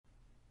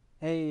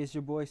Hey, it's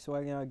your boy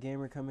Swagging Out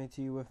Gamer coming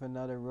to you with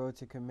another Road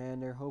to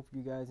Commander. Hope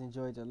you guys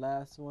enjoyed the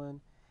last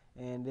one,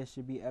 and this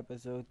should be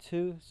episode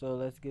 2. So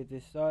let's get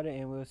this started,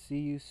 and we'll see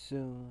you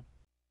soon.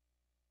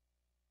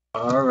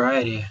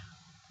 Alrighty,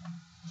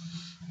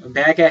 we're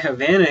back at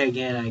Havana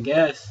again, I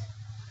guess.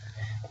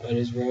 On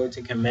this Road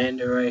to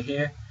Commander right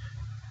here.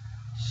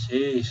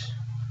 Sheesh,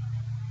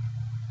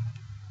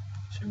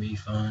 should be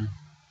fun.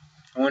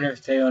 I wonder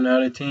if Tay on the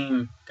other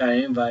team got an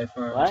invite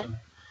for him. What?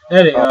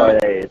 There they are.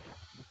 There he is.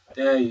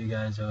 There you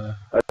guys are.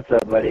 What's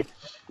up, buddy?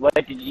 What,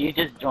 did you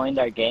just joined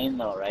our game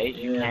though, right?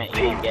 You Yeah. can't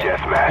Team even get...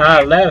 Deathmatch.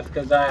 I left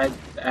because I had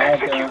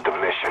Execute the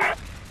mission.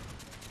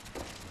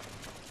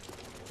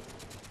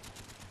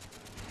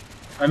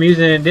 I'm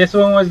using this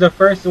one was the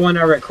first one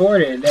I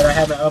recorded that I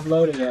haven't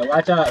uploaded yet.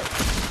 Watch out.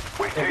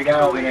 We There's a take guy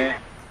the over lead. there.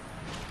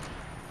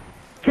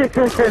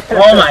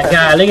 Oh my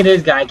god, look at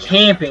this guy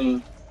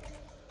camping.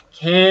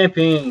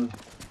 Camping.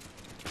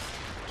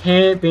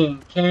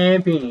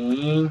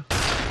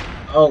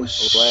 Oh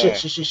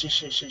shit.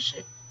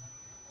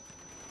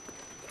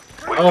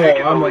 We're Oh,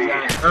 taking the almost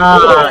lead.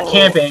 got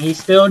camping.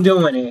 He's still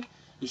doing it.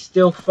 He's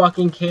still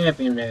fucking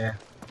camping there.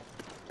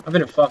 I'm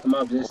gonna fuck him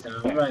up this time.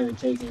 I'm not even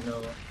taking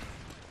no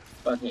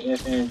fucking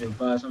if, ands, or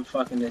buts. I'm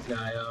fucking this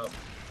guy up.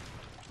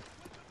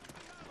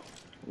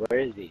 Where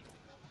is he?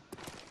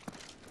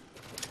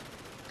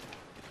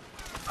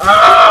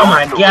 Oh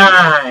my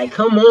god!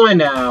 Come on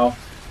now.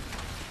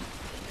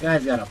 You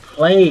guys gotta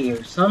play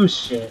or some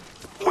shit.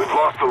 We've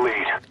lost the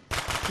lead.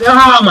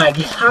 Oh my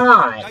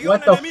god!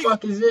 What the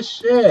fuck is this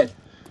shit?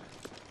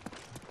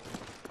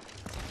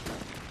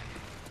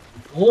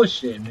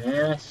 Bullshit,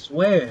 man. I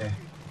swear.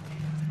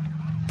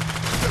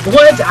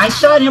 What? I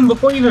shot him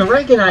before he even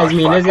recognized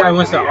me, and this guy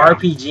wants to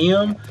RPG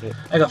him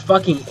like a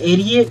fucking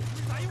idiot.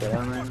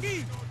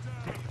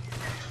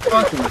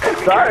 Fucking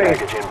Sorry.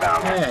 Package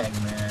inbound. dang,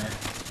 man.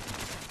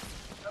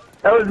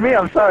 That was me,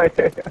 I'm sorry.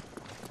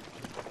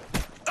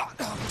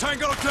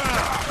 Tango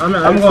down.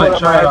 I'm going to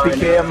try right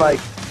RPG, I'm now. like,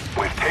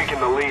 We've taken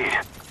the lead.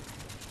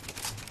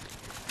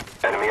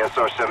 Enemy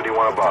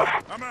SR-71 above.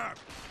 I'm out.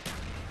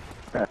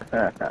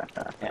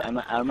 Yeah, I'm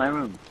out of my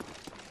room.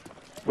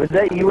 was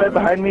that you right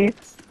behind me?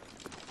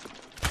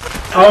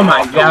 Oh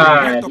my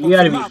god. You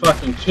gotta be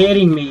fucking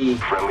kidding me.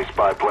 Friendly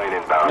spy plane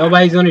inbound.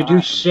 Nobody's gonna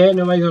do shit.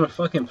 Nobody's gonna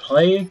fucking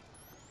play.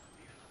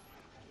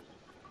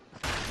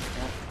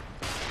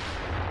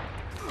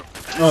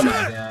 Oh my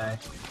god.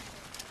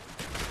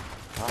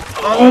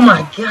 Oh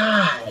my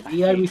god.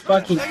 You gotta be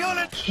fucking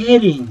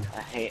kidding.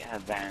 I hate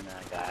Havana,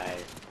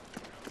 guys.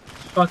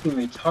 Fucking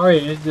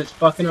retarded. It's just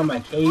fucking on my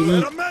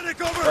KD.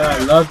 What I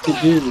love to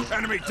do.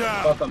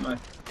 Fuck up my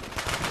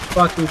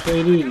fucking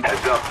KD.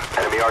 Heads up.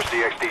 Enemy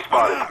RCXD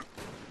spotted.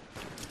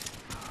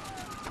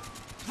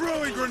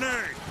 Throwing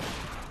grenade!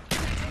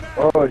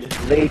 Oh,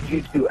 just laid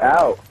you two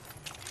out.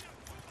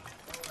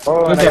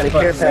 Oh, Get and I got that a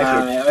care fucking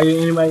guy. package. Are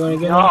you anybody gonna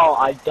get him? No,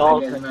 I I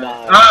don't guess think not.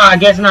 that. Ah, I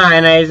guess not.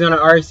 And he's gonna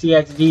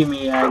RCXD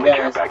me, I Friendly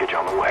care guess. package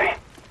on the way.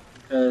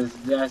 Because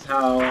that's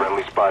how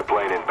Friendly spy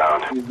plane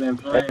inbound. we've been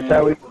That's playing.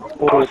 how we...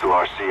 Hostile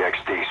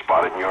RCXD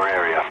spotted in your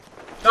area.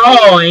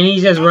 Oh, and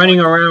he's just running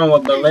around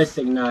with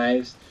ballistic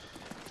knives.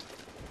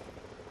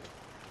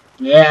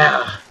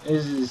 Yeah,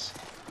 this is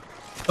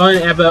fun.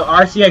 But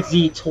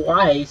RCXD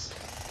twice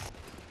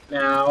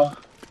now.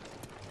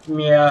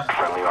 Yeah,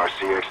 Friendly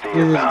RCXD this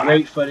is inbound.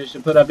 great footage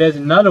to put up. There's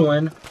another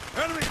one.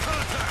 Enemy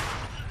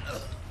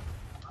contact!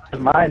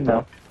 Mine,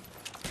 though.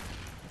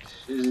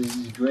 This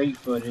is great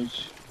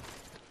footage.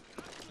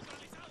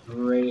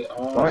 Great,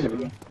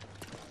 awesome.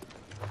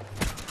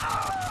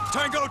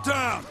 Tango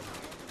down!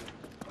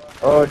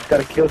 Oh, just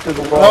gotta kill through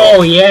the wall.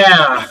 Oh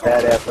yeah,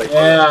 Badass like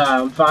yeah.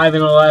 I'm 5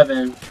 and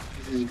 11.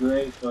 This is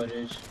great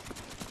footage.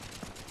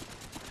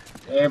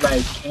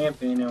 Everybody's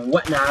camping and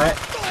whatnot.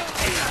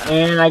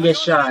 And I get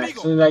shot as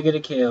soon as I get a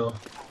kill.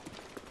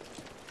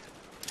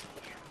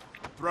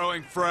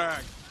 Throwing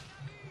frag.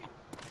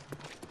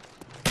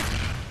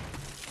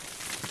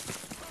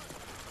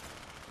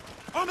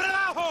 Hombre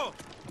abajo!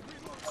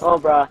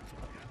 Cobra.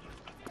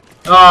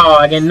 Oh,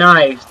 I get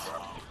knifed.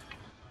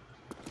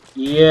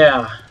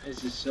 Yeah,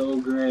 this is so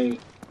great.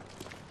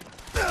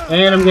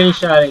 And I'm getting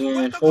shot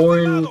again. 4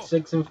 and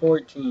 6 and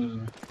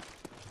 14.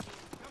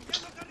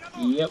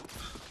 Yep.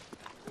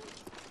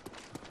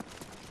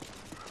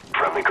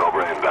 Friendly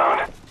Cobra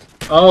inbound.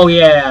 Oh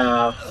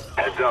yeah.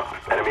 Heads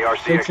up. Enemy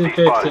 6 and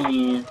RCXD spotted.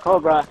 15.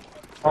 Cobra.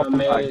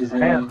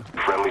 Amazing.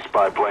 Friendly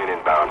spy plane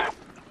inbound.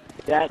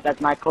 Yeah, that's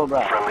my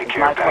Cobra. Friendly That's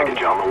care my package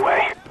Cobra. on the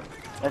way.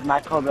 That's my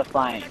Cobra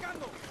flying.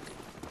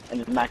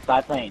 And it's my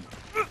spy plane.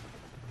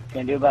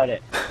 Can't do about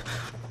it.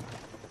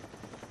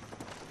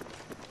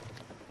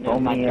 This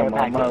is my Homie, care I'm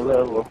on my package.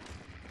 level.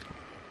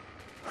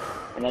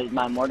 And that is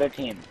my mortar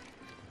team.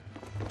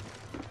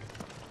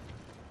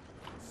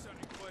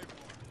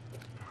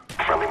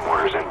 Friendly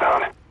mortars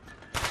inbound.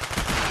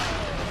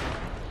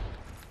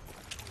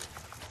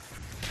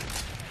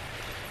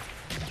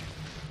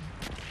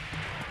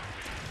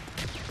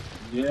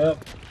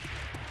 Yep.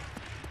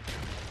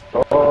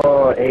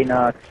 Oh,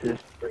 Anox is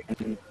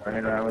freaking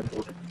running around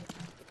with...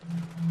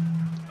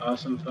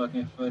 Awesome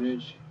fucking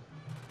footage.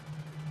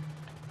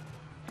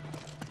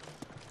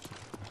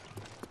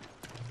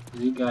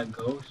 He got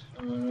ghosts.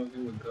 I don't know if it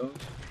was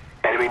ghosts.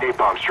 Enemy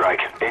napalm strike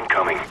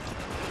incoming.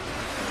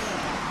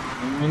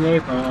 Enemy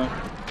napalm.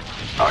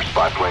 Our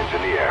spy plane's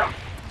in the air.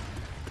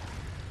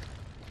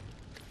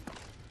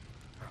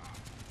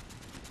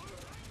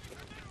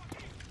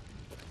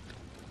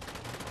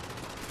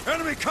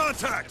 Enemy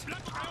contact!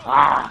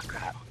 Ah,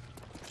 crap.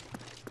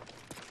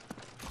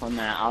 Oh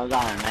man, I was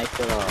on a nice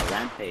little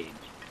rampage.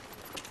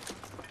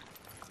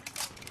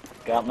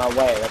 Get out my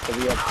way, let the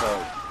real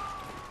pro.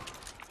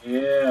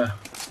 Yeah.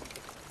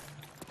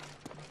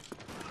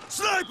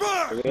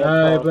 Sniper! The real pro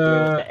here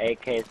Sniper. with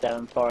the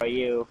AK-7 for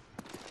you.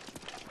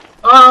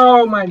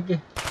 Oh my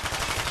god.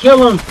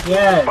 Kill him.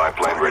 Yes. Spy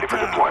plane ready for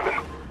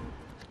deployment.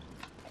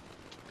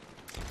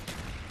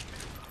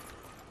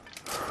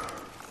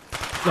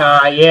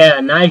 Ah, yeah.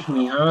 Knife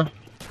me, huh?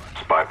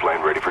 Spy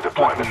plane ready for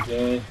deployment. Fucking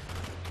gay.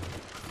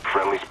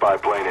 Friendly spy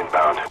plane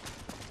inbound.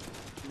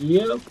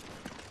 Yep.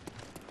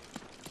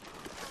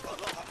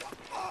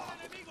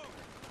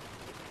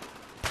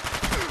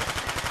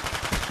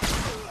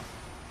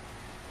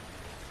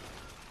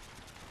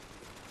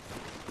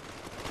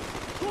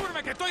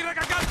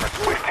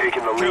 We've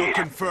taken the Kill lead.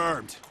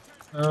 confirmed.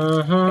 Care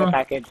Uh-huh.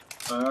 package.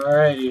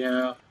 Alrighty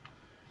now.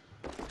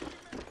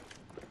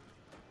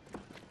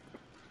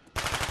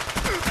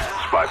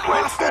 Spy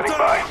plane standing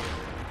by.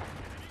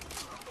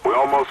 We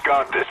almost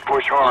got this.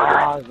 Push harder.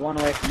 Ah, I was one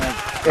away from my...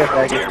 Care Care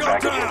package.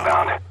 package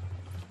inbound.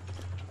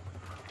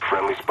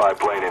 Friendly spy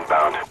plane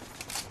inbound.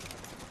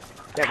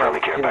 Care Friendly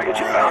package care too, package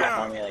but inbound. I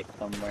found me like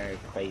somewhere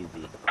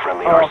crazy.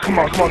 Friendly Oh, come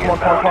on, RCXD come on, come on,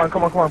 come on, inbound.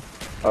 come on, come on,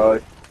 come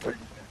on.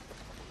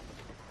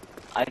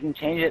 I can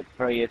change it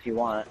for you if you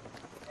want.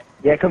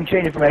 Yeah, come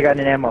change it for me. I got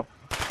an ammo.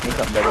 Need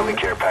something better. Friendly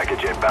care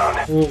package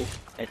inbound. Ooh.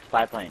 It's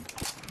spy plane.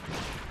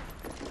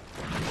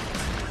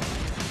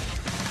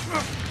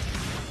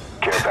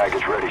 Care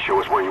package ready. Show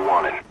us where you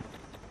want it.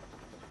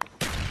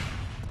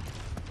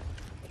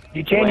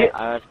 You change Wait, it?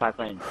 I was spy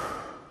plane.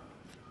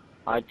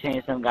 I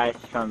changed some guys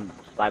from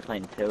spy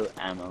plane to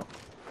ammo.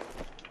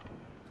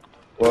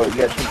 Well, you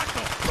got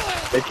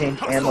to they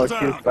changed ammo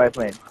to spy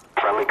plane.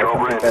 Friendly That's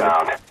Cobra something better.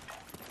 inbound.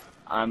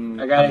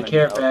 I got a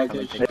care coming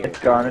package. to you. It's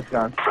gone, it's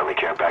gone. Friendly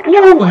care package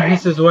on the Ooh, way.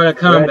 this is what a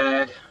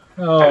comeback.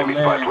 Oh Enemy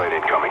spy man. plane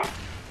incoming.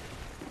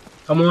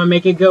 Come on,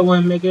 make it a good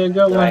one. Make it a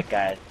good one. Alright,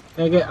 guys.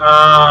 Make it.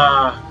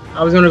 Ah.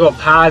 I was gonna go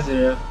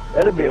positive.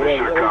 That'll be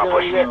Mission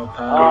accomplished. No, Oh,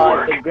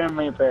 positive. it's the Grim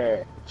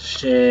Reaper.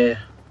 Shit.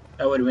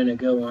 That would have been a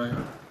good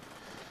one.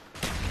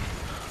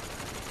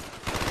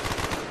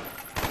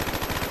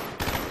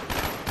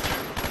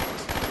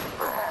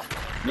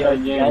 Yo, Yeah,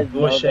 you guys know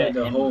bullshit that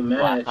the in whole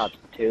Black match. Ops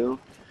 2, you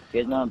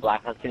guys know in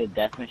Black Ops 2 the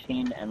Death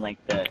Machine and like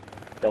the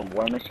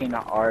War Machine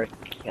are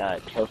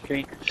kill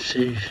streak?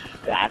 Sheesh.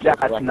 The actual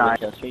That's collectible nice.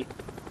 kill streak?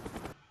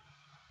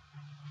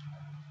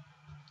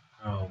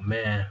 Oh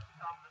man.